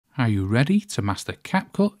Are you ready to master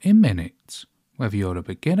CapCut in minutes? Whether you're a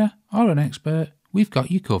beginner or an expert, we've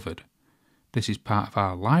got you covered. This is part of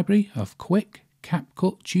our library of quick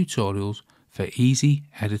CapCut tutorials for easy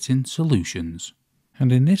editing solutions.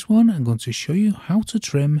 And in this one, I'm going to show you how to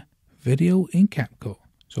trim video in CapCut.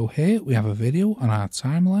 So here we have a video on our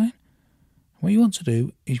timeline. What you want to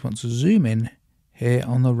do is you want to zoom in here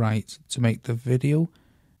on the right to make the video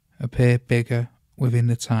appear bigger within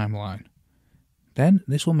the timeline. Then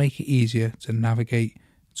this will make it easier to navigate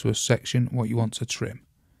to a section what you want to trim.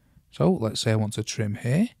 So let's say I want to trim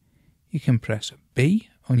here. You can press B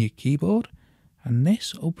on your keyboard and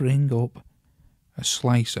this will bring up a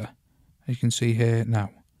slicer, as you can see here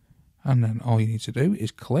now. And then all you need to do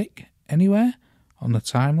is click anywhere on the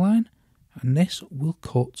timeline and this will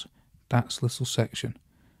cut that little section.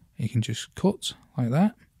 You can just cut like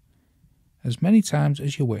that as many times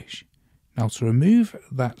as you wish. Now to remove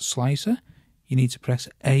that slicer, you need to press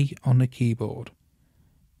A on the keyboard.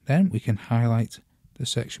 Then we can highlight the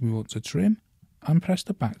section we want to trim and press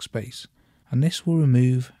the backspace, and this will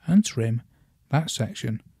remove and trim that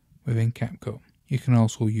section within CapCut. You can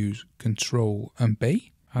also use Ctrl and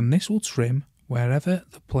B, and this will trim wherever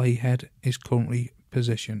the playhead is currently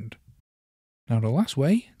positioned. Now the last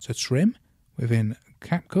way to trim within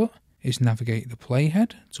CapCut is navigate the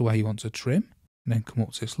playhead to where you want to trim, and then come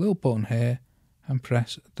up to this little button here and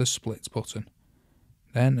press the split button.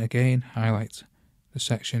 Then again highlight the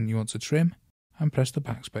section you want to trim and press the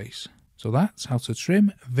backspace. So that's how to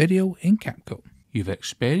trim video in CapCut. You've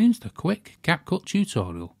experienced a quick CapCut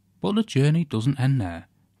tutorial, but the journey doesn't end there.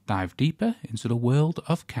 Dive deeper into the world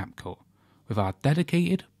of CapCut with our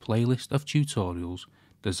dedicated playlist of tutorials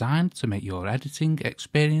designed to make your editing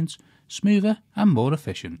experience smoother and more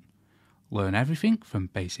efficient. Learn everything from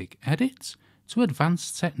basic edits to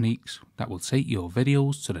advanced techniques that will take your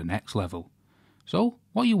videos to the next level. So,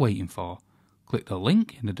 what are you waiting for? Click the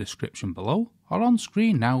link in the description below or on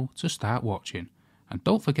screen now to start watching. And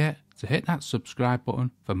don't forget to hit that subscribe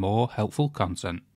button for more helpful content.